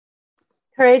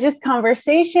Courageous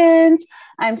Conversations.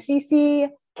 I'm Cece.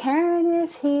 Karen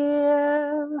is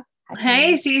here. Hi,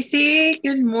 Hey, Karen. Cece.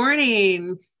 Good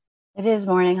morning. It is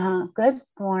morning, huh? Good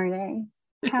morning.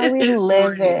 How It we is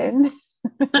morning.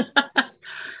 living?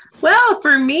 Well,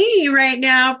 for me right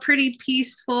now, pretty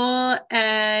peaceful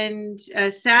and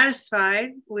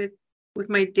satisfied with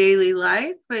my daily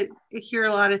life. But I hear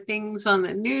a lot of things on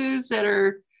the news that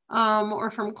are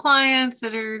or from clients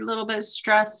that are a little bit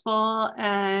stressful.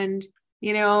 And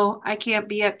I can't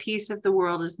be at peace if the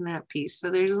world isn't at peace.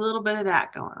 So there's a little bit of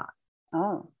that going on.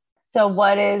 Oh, so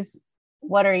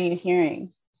what are you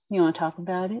hearing? You want to talk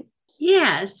about it?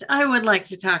 Yes, I would like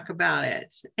to talk about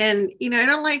it. And, I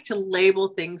don't like to label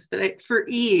things, but for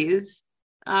ease,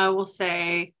 I will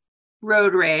say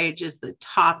road rage is the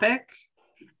topic.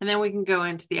 And then we can go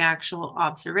into the actual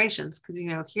observations because,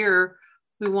 here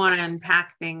we want to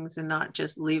unpack things and not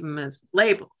just leave them as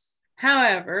labels.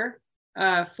 However,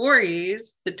 for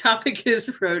ease, the topic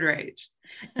is road rage.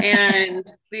 And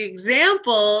the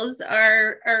examples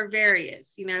are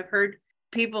various. I've heard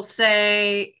people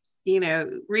say,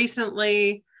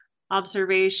 recently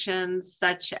observations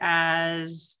such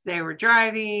as they were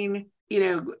driving,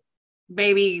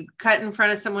 maybe cut in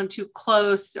front of someone too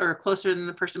close or closer than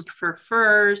the person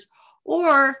prefers,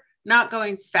 or not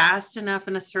going fast enough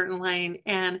in a certain lane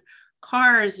and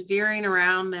cars veering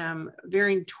around them,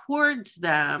 veering towards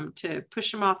them to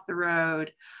push them off the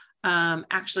road,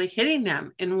 actually hitting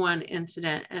them in one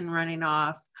incident and running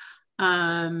off.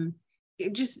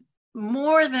 Just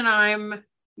more than I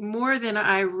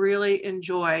really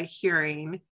enjoy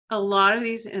hearing a lot of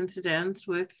these incidents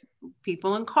with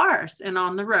people in cars and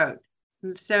on the road.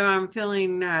 And so I'm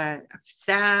feeling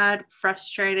sad,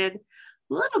 frustrated,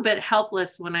 a little bit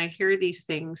helpless when I hear these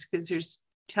things because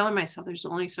telling myself there's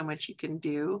only so much you can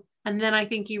do. And then I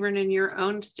think even in your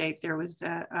own state, there was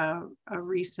a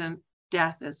recent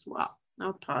death as well.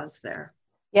 I'll pause there.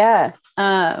 Yeah.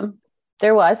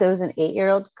 It was an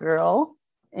 8-year-old girl,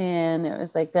 and it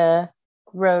was like a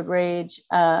road rage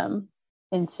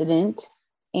incident,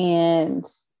 and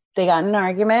they got in an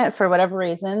argument for whatever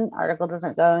reason. Article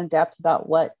doesn't go in depth about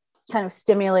what kind of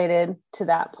stimulated to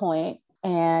that point.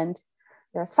 And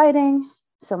there was fighting.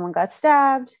 Someone got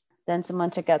stabbed. Then someone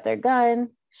took out their gun,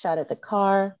 shot at the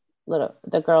car.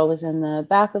 The girl was in the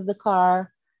back of the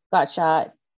car, got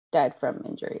shot, died from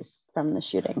injuries from the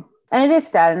shooting. And it is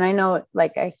sad. And I know,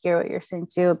 like, I hear what you're saying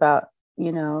too about,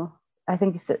 I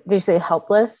think they say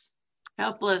helpless.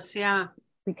 Helpless, yeah.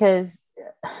 Because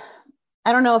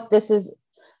I don't know if this is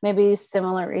maybe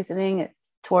similar reasoning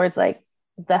towards like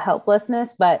the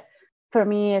helplessness, but for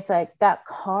me, it's like that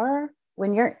car,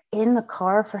 when you're in the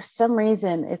car, for some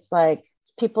reason, it's like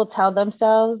people tell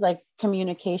themselves like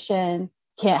communication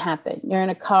can't happen. You're in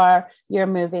a car, you're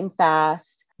moving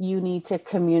fast, you need to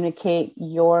communicate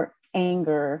your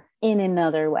anger in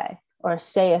another way or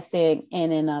say a thing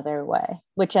in another way,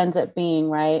 which ends up being,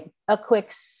 right, a quick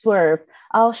swerve.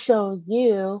 I'll show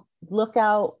you. Look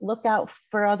out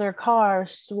for other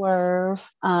cars,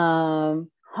 swerve,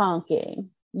 honking,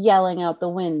 yelling out the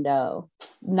window,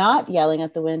 not yelling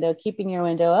out the window, keeping your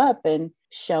window up and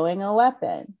showing a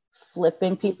weapon,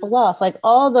 flipping people off. Like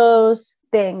all those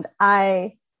things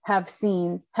I have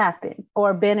seen happen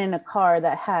or been in a car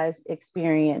that has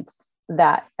experienced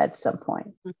that at some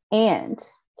point. And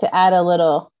to add a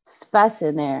little spice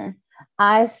in there,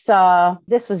 I saw,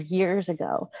 this was years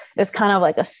ago, it was kind of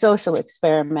like a social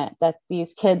experiment that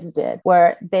these kids did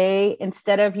where they,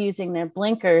 instead of using their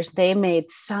blinkers, they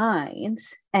made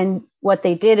signs. And what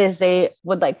they did is they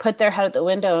would like put their head out the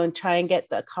window and try and get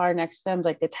the car next to them's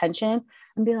like attention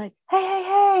and be like, hey, hey,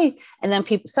 hey. And then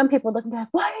some people look and be like,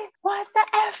 what the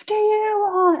F do you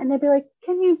want? And they'd be like,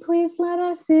 can you please let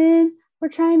us in? We're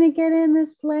trying to get in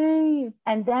this lane.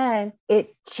 And then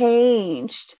it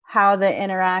changed how the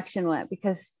interaction went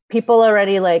because people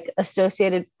already like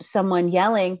associated someone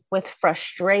yelling with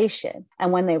frustration.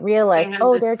 And when they realized,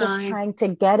 they're just trying to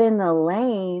get in the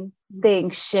lane,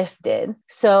 things shifted.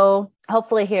 So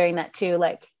hopefully hearing that too,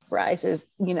 like rises,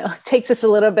 takes us a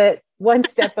little bit one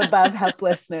step above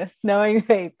helplessness, knowing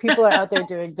hey, people are out there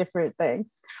doing different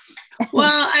things.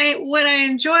 Well, what I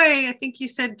enjoy, I think you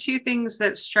said two things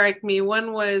that strike me.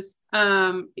 One was,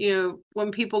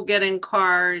 when people get in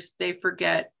cars, they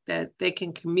forget that they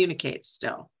can communicate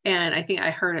still. And I think I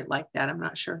heard it like that. I'm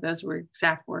not sure if those were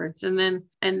exact words. And then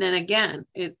again,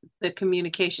 the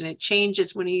communication, it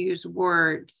changes when you use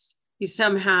words. You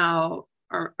somehow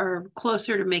are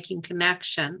closer to making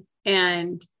connection.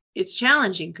 And it's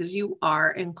challenging because you are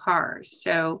in cars.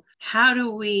 So how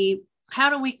do we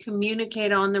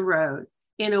communicate on the road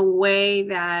in a way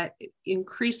that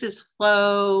increases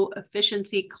flow,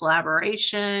 efficiency,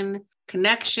 collaboration,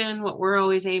 connection, what we're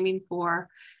always aiming for.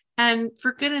 And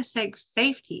for goodness sake,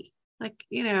 safety. Like,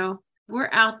 we're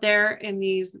out there in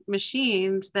these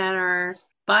machines that are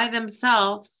by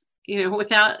themselves,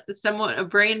 without somewhat a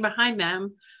brain behind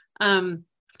them, can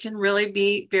really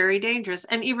be very dangerous.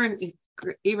 And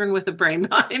even with a brain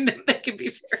behind them, they can be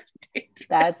very dangerous.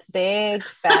 That's big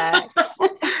facts.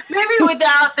 Maybe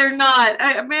without, they're not.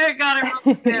 I may have got it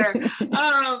wrong there.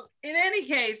 In any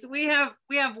case, we have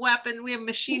weapons, we have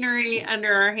machinery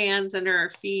under our hands, under our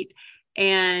feet.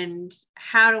 And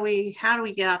how do we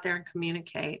get out there and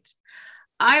communicate?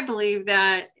 I believe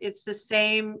that it's the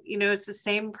same, it's the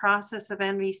same process of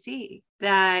NVC,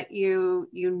 that you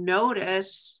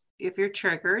notice if you're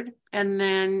triggered, and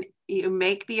then you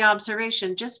make the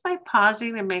observation. Just by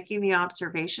pausing and making the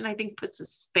observation, I think puts a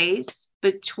space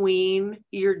between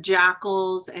your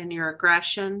jackals and your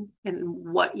aggression and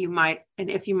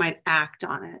if you might act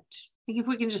on it. I think if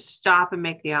we can just stop and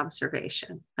make the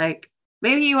observation, like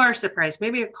maybe you are surprised,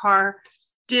 maybe a car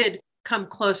did come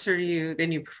closer to you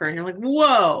than you prefer, and you're like,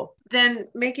 whoa, then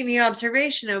making the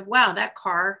observation of, wow, that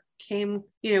car came,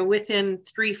 within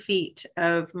 3 feet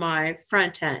of my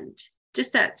front end.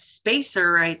 Just that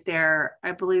spacer right there,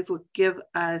 I believe, would give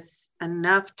us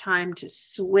enough time to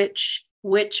switch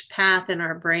which path in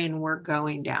our brain we're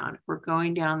going down. If we're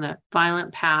going down the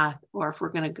violent path, or if we're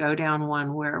going to go down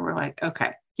one where we're like,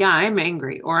 okay, yeah, I'm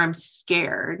angry, or I'm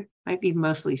scared. Might be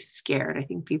mostly scared. I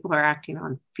think people are acting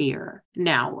on fear.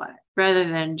 Now what? Rather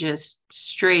than just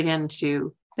straight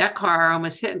into, that car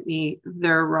almost hit me,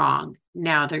 they're wrong.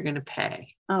 Now they're going to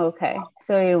pay. Oh, okay.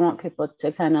 So you want people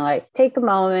to kind of like take a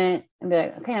moment and be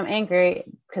like, okay, I'm angry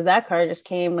because that car just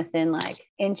came within like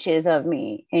inches of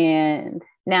me. And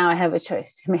now I have a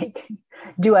choice to make.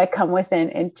 Do I come within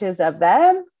inches of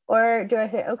them? Or do I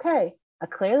say, okay,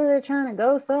 clearly they're trying to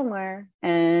go somewhere.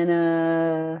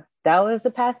 And that was the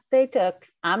path they took.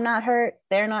 I'm not hurt.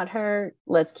 They're not hurt.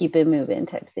 Let's keep it moving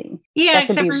type thing. Yeah,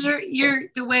 except for your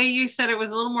the way you said it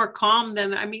was a little more calm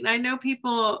than, I know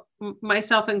people,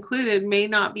 myself included, may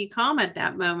not be calm at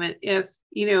that moment if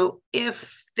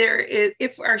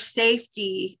our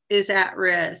safety is at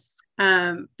risk,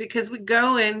 because we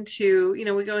go into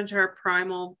our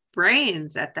primal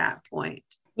brains at that point.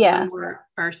 Yeah,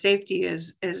 our safety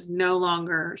is no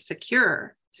longer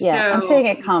secure. Yeah, so, I'm saying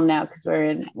it calm now because we're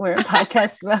in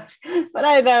podcast mode. But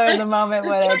I know in the moment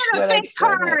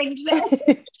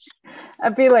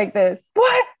I'd be like this.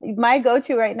 What? My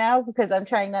go-to right now, because I'm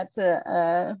trying not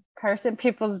to curse in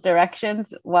people's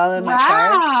directions while in my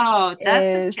car. Wow,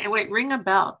 that's wait, ring a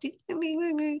bell.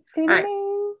 Right.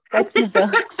 That's the bell.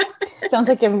 Sounds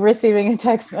like I'm receiving a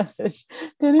text message.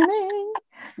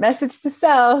 Message to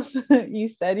self. You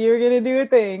said you were going to do a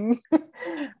thing.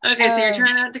 Okay, so you're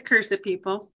trying not to curse at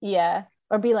people. Yeah.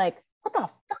 Or be like, what the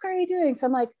fuck are you doing? So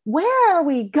I'm like, where are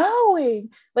we going?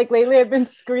 Like lately I've been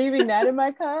screaming that in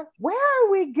my car. Where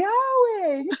are we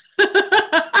going?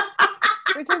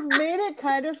 Which has made it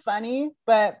kind of funny,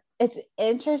 but it's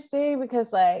interesting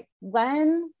because like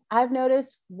I've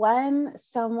noticed when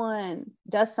someone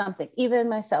does something, even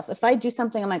myself, if I do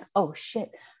something, I'm like, oh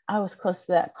shit, I was close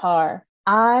to that car.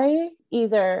 I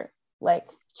either like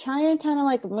try and kind of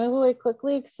like move away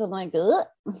quickly because I'm like, ugh,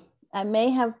 I may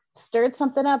have stirred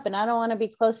something up and I don't want to be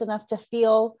close enough to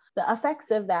feel the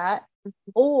effects of that.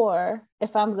 Or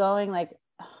if I'm going like,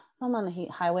 I'm on the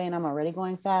highway and I'm already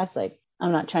going fast, like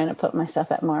I'm not trying to put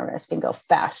myself at more risk and go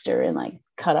faster and like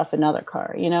cut off another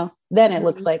car, then it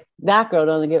looks like that girl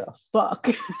doesn't give a fuck.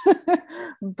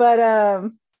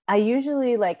 But I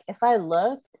usually like, if I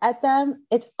look at them,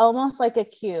 it's almost like a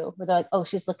cue where they're like, oh,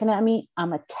 she's looking at me. I'm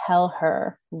going to tell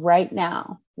her right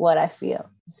now what I feel.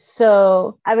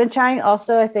 So I've been trying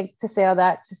also, I think, to say all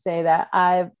that, to say that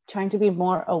I'm trying to be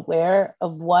more aware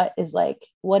of what is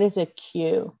a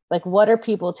cue? Like, what are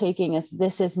people taking as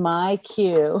this is my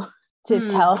cue to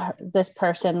tell this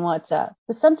person what's up?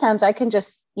 But sometimes I can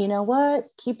just,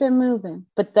 keep it moving.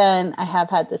 But then I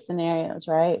have had the scenarios,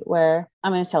 right, where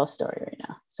I'm going to tell a story right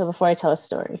now. So before I tell a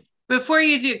story. Before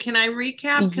you do, can I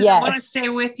recap? Because yes. I want to stay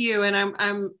with you, and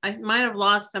I might have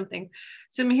lost something.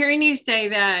 So I'm hearing you say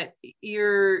that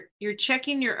you're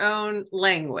checking your own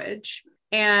language,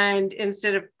 and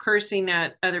instead of cursing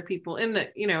at other people in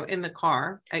the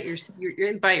car you're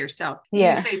in by yourself,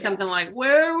 you say something like,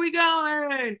 "Where are we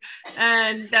going?"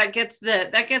 And that gets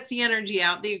the energy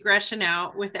out, the aggression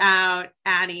out, without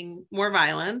adding more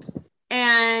violence.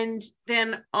 And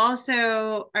then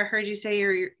also I heard you say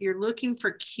you're looking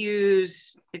for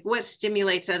cues, like what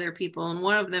stimulates other people. And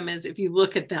one of them is if you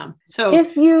look at them. So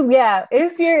if you're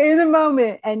in the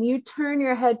moment and you turn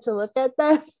your head to look at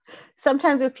them,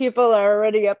 sometimes if people are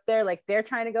already up there, like they're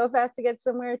trying to go fast to get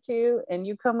somewhere too, and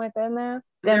you come within them,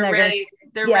 then they're ready.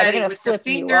 They're ready with the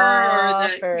finger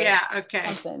okay.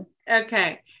 Something.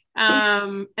 Okay.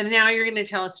 And now you're going to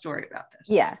tell a story about this.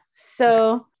 Yeah.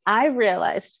 So I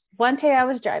realized one day I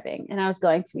was driving and I was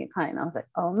going to meet a client. And I was like,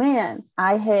 oh man,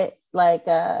 I hit like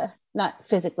not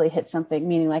physically hit something,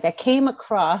 meaning like I came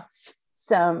across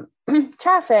some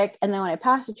traffic. And then when I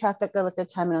passed the traffic, I looked at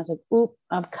time and I was like, oop,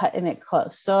 I'm cutting it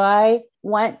close. So I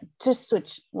went to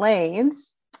switch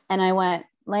lanes and I went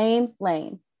lane,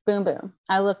 boom, boom.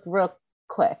 I looked real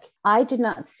quick. I did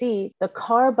not see the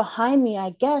car behind me,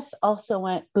 I guess, also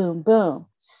went boom, boom.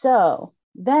 So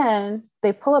then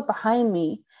they pull up behind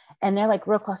me and they're like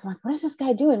real close. I'm like, what is this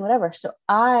guy doing? Whatever. So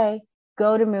I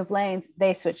go to move lanes.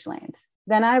 They switch lanes.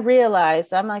 Then I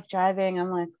realized I'm like driving.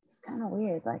 I'm like, it's kind of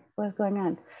weird. Like, what is going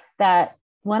on? That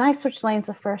when I switched lanes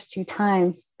the first 2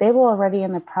 times, they were already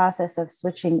in the process of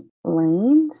switching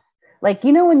lanes. Like,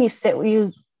 you know, when you sit,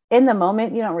 you in the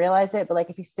moment, you don't realize it. But like,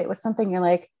 if you sit with something, you're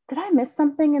like, did I miss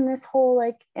something in this whole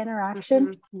like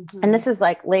interaction? And this is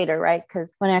like later, right?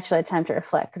 Because when I actually had time to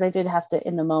reflect, because I did have to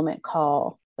in the moment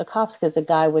call the cops because the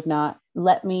guy would not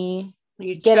let me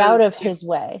get out of his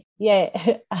way. Yeah.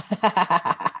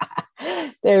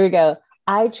 There we go.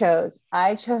 I chose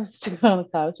to call the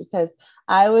cops because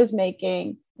I was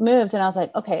making moves and I was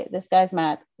like, okay, this guy's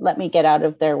mad. Let me get out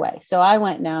of their way. So I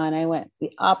went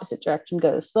the opposite direction,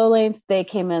 go to slow lanes. They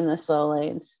came in the slow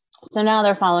lanes. So now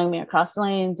they're following me across the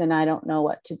lanes and I don't know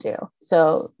what to do.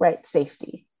 So, right,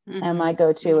 safety. And my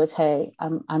go-to was, hey,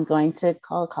 I'm going to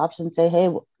call cops and say, hey,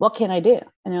 what can I do?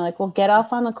 And they're like, well, get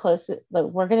off on the closest, like,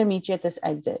 we're going to meet you at this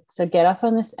exit. So get off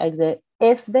on this exit.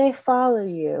 If they follow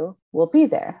you, we'll be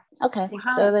there. Okay. Well,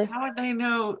 how would they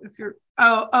know if you're,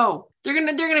 they're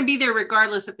going to be there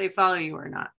regardless if they follow you or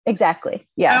not. Exactly.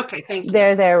 Yeah. Okay. Thank you.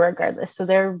 They're there regardless. So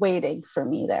they're waiting for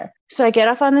me there. So I get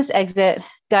off on this exit.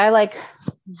 Guy like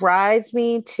rides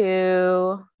me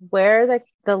to where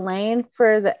the lane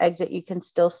for the exit, you can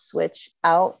still switch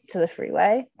out to the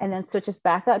freeway and then switches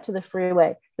back out to the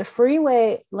freeway. The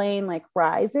freeway lane like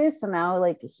rises. So now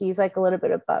like he's like a little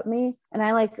bit above me. And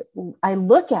I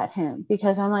look at him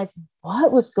because I'm like,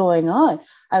 what was going on?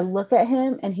 I look at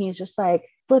him and he's just like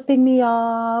flipping me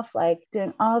off, like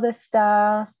doing all this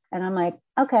stuff. And I'm like,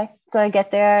 okay. So I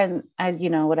get there and I talk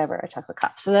to the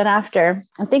cops. So then after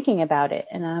I'm thinking about it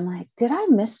and I'm like, did I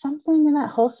miss something in that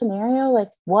whole scenario? Like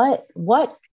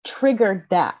what triggered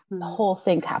that whole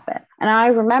thing to happen? And I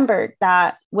remembered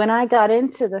that when I got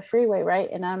into the freeway, right,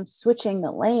 and I'm switching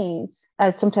the lanes,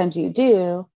 as sometimes you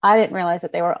do, I didn't realize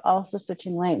that they were also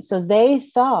switching lanes. So they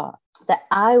thought that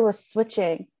I was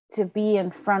switching to be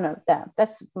in front of them.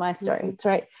 That's my story. It's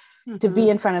right. To be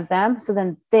in front of them. So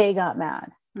then they got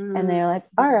mad. And they're like,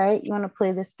 all right, you want to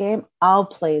play this game? I'll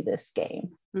play this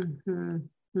game.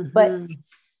 But,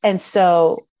 and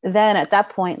so then at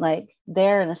that point, like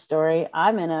they're in a story,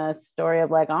 I'm in a story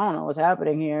of like, I don't know what's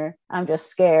happening here. I'm just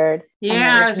scared.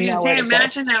 Yeah. I was going to say,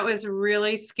 imagine that was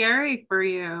really scary for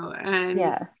you. And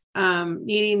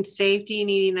needing safety,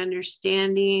 needing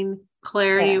understanding,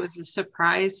 clarity was a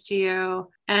surprise to you.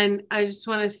 And I just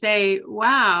want to say,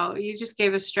 wow, you just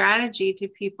gave a strategy to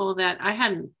people that I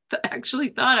hadn't actually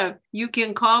thought of. You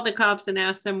can call the cops and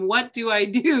ask them, what do I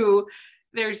do?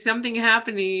 There's something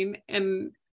happening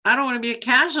and I don't want to be a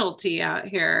casualty out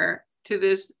here to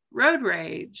this road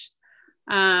rage.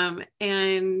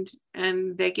 And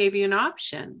they gave you an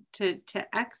option to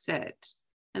exit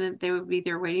and that they would be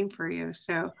there waiting for you.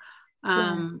 So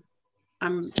I'm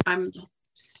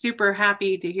super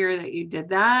happy to hear that you did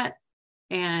that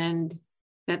and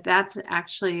that's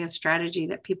actually a strategy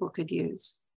that people could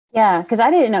use. Yeah, because I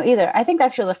didn't know either. I think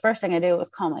actually the first thing I did was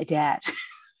call my dad.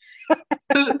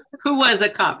 who was a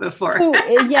cop before.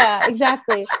 Yeah,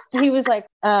 exactly. So he was like,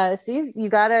 see, you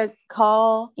gotta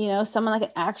call, someone that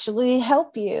can actually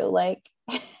help you, like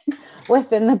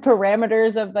within the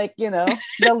parameters of like,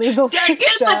 the legal system.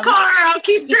 Get in the car, I'll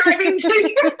keep driving to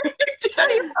you.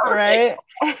 Right.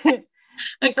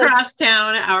 Across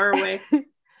town, an hour away.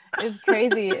 It's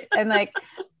crazy. And like,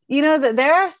 that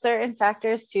there are certain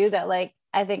factors too that like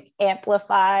I think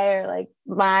amplify or like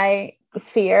my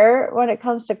fear when it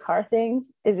comes to car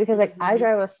things is because like I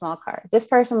drive a small car. This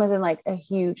person was in like a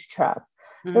huge truck.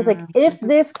 It was like, if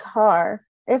this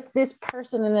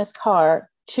person in this car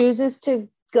chooses to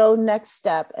go next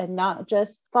step and not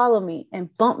just follow me and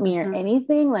bump me or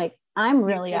anything, like I'm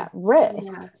really at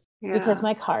risk. because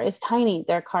my car is tiny.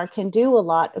 Their car can do a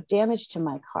lot of damage to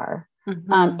my car.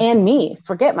 Mm-hmm. And me,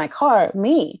 forget my car,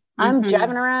 me. I'm Mm-hmm.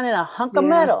 driving around in a hunk of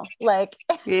metal. Like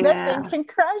that thing can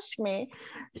crush me.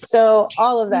 So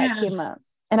all of that came up.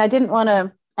 And I didn't want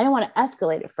to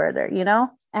escalate it further, you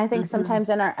know? And I think sometimes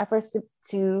in our efforts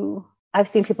to I've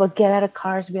seen people get out of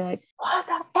cars and be like, what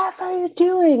the F are you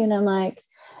doing? And I'm like,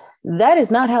 that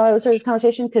is not how I would start this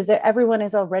conversation, because everyone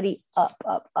is already up.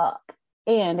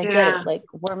 And I get it. Like,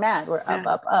 we're mad. We're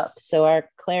up. So our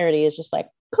clarity is just like,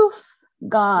 poof,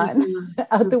 gone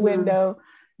out the window.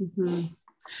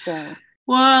 So,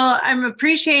 well, I'm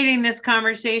appreciating this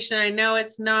conversation. I know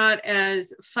it's not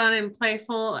as fun and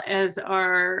playful as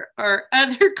our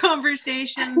other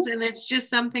conversations, and it's just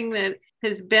something that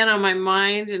has been on my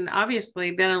mind and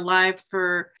obviously been alive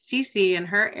for Cece in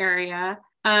her area.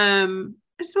 I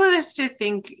just want us to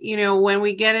think, you know, when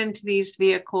we get into these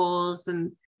vehicles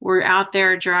and we're out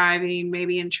there driving,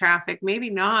 maybe in traffic,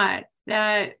 maybe not,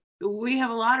 that we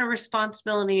have a lot of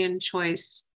responsibility and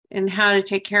choice in how to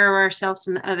take care of ourselves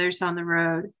and others on the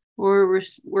road.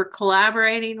 We're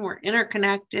collaborating, we're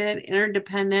interconnected,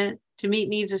 interdependent to meet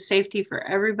needs of safety for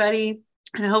everybody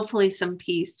and hopefully some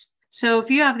peace. So if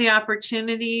you have the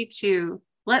opportunity to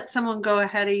let someone go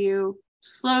ahead of you,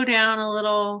 slow down a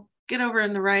little, get over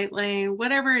in the right lane,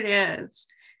 whatever it is,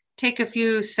 take a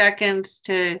few seconds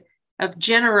of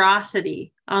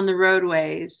generosity on the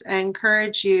roadways. I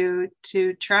encourage you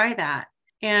to try that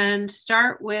and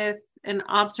start with an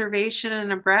observation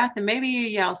and a breath, and maybe you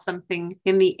yell something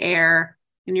in the air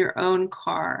in your own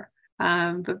car.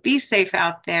 But be safe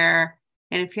out there.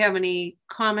 And if you have any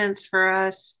comments for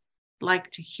us, I'd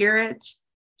like to hear it.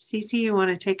 Cece, you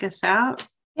want to take us out?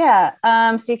 Yeah.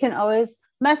 So you can always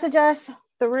message us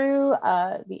through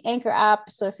the Anchor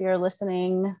app. So if you're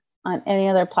listening on any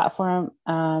other platform,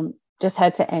 just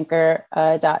head to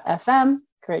anchor.fm,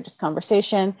 Courageous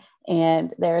Conversation,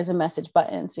 and there is a message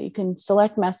button. So you can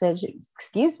select message, you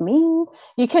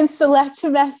can select a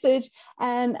message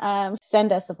and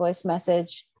send us a voice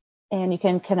message, and you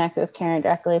can connect with Karen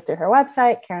directly through her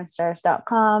website,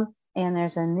 KarenStars.com. And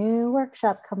there's a new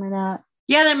workshop coming out.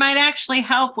 Yeah, that might actually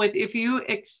help with if you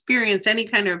experience any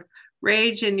kind of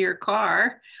rage in your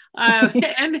car.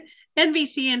 And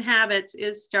NVC in Habits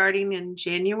is starting in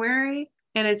January.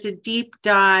 And it's a deep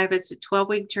dive. It's a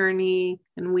 12-week journey.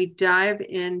 And we dive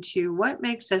into what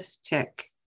makes us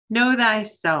tick. Know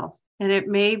thyself. And it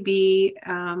may be,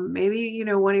 maybe, you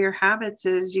know, one of your habits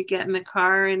is you get in the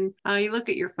car and you look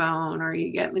at your phone, or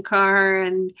you get in the car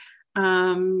and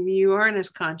you aren't as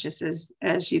conscious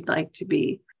as you'd like to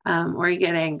be, or you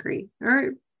get angry,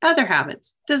 or other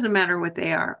habits. Doesn't matter what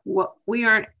they are. What we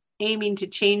aren't aiming to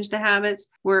change the habits.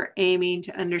 We're aiming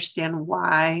to understand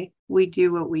why we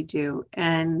do what we do,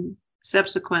 and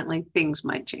subsequently things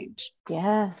might change.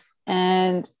 Yeah.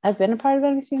 And I've been a part of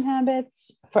NVC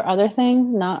Habits for other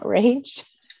things, not rage.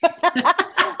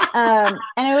 And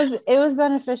it was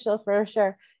beneficial for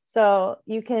sure. So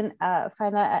you can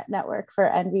find that at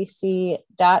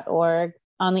networkfornvc.org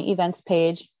on the events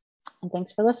page. And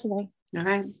thanks for listening. All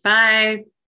right. Bye.